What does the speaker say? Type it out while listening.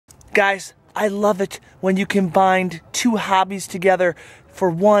Guys, I love it when you combine two hobbies together for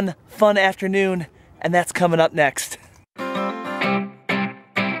one fun afternoon, and that's coming up next.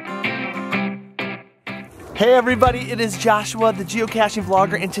 Hey everybody, it is Joshua, the geocaching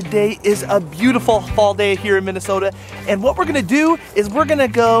vlogger, and today is a beautiful fall day here in Minnesota. And what we're gonna do is we're gonna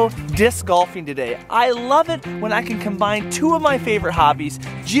go disc golfing today. I love it when I can combine two of my favorite hobbies,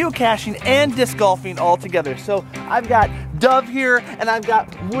 geocaching and disc golfing, all together. So I've got Dove here and I've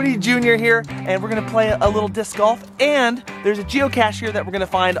got Woody Jr. here, and we're gonna play a little disc golf, and there's a geocache here that we're gonna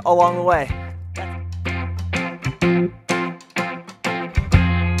find along the way.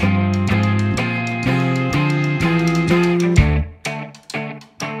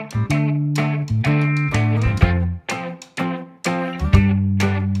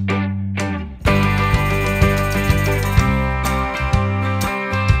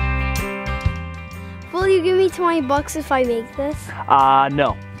 Will you give me 20 bucks if I make this?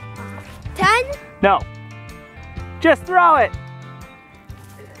 No. 10? No. Just throw it.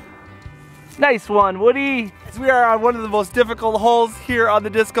 Nice one, Woody. We are on one of the most difficult holes here on the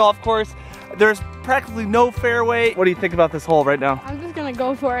disc golf course. There's practically no fairway. What do you think about this hole right now? I'm just gonna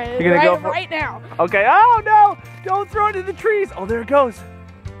go for it. You're gonna go for it? Right now. Okay, oh no! Don't throw it in the trees. Oh, there it goes.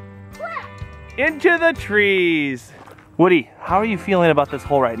 Into the trees. Woody, how are you feeling about this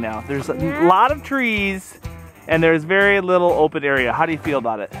hole right now? There's a lot of trees and there's very little open area. How do you feel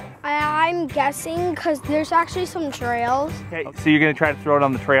about it? I'm guessing because there's actually some trails. Okay, so you're gonna try to throw it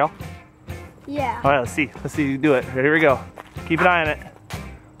on the trail? Yeah. All right, let's see you do it. Here we go. Keep an eye on it.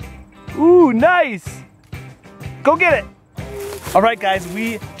 Ooh, nice. Go get it. All right, guys,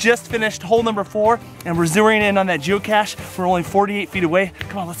 we just finished hole number 4 and we're zeroing in on that geocache. We're only 48 feet away.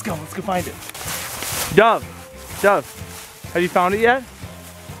 Come on, let's go find it. Dove, have you found it yet?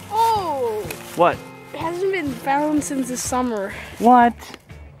 Oh. What? It hasn't been found since the summer. What?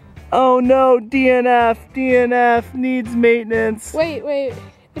 Oh no, DNF needs maintenance. Wait.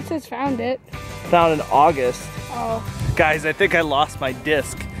 It says found it. Found in August. Oh. Guys, I think I lost my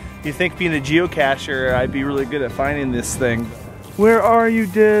disc. You think being a geocacher, I'd be really good at finding this thing. Where are you,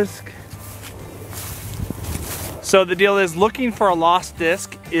 disc? So the deal is, looking for a lost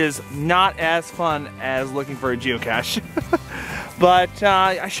disc is not as fun as looking for a geocache. But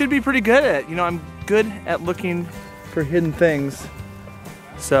I should be pretty good at it. You know, I'm good at looking for hidden things.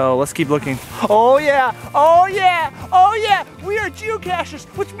 So let's keep looking. Oh yeah, oh yeah, oh yeah! We are geocachers,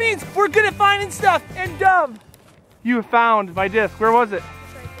 which means we're good at finding stuff. And Dove, you found my disc. Where was it?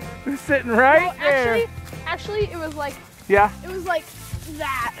 It was sitting right there. Actually, it was like. Yeah. It was like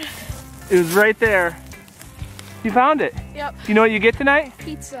that. It was right there. You found it. Yep. You know what you get tonight?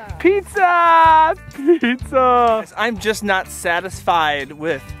 Pizza. Pizza! Pizza! I'm just not satisfied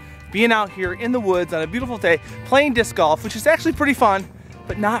with being out here in the woods on a beautiful day, playing disc golf, which is actually pretty fun,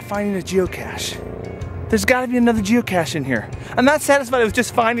 but not finding a geocache. There's gotta be another geocache in here. I'm not satisfied with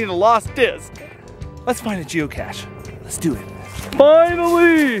just finding a lost disc. Let's find a geocache. Let's do it.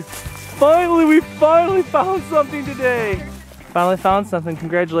 Finally! We finally found something today. Finally found something,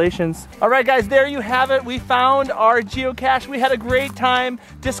 congratulations. All right guys, there you have it. We found our geocache. We had a great time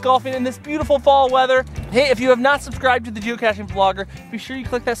disc golfing in this beautiful fall weather. Hey, if you have not subscribed to the Geocaching Vlogger, be sure you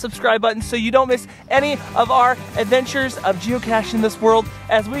click that subscribe button so you don't miss any of our adventures of geocaching this world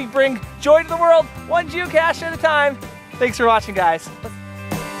as we bring joy to the world, one geocache at a time. Thanks for watching, guys.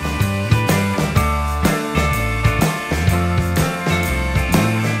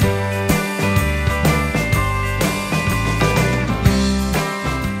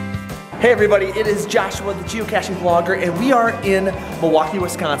 Hey everybody, it is Joshua, the geocaching vlogger, and we are in Milwaukee,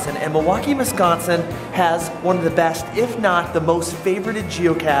 Wisconsin. And Milwaukee, Wisconsin has one of the best, if not the most favorited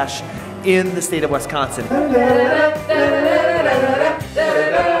geocache in the state of Wisconsin. I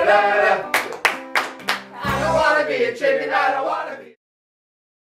don't wanna be a chicken, I don't wanna be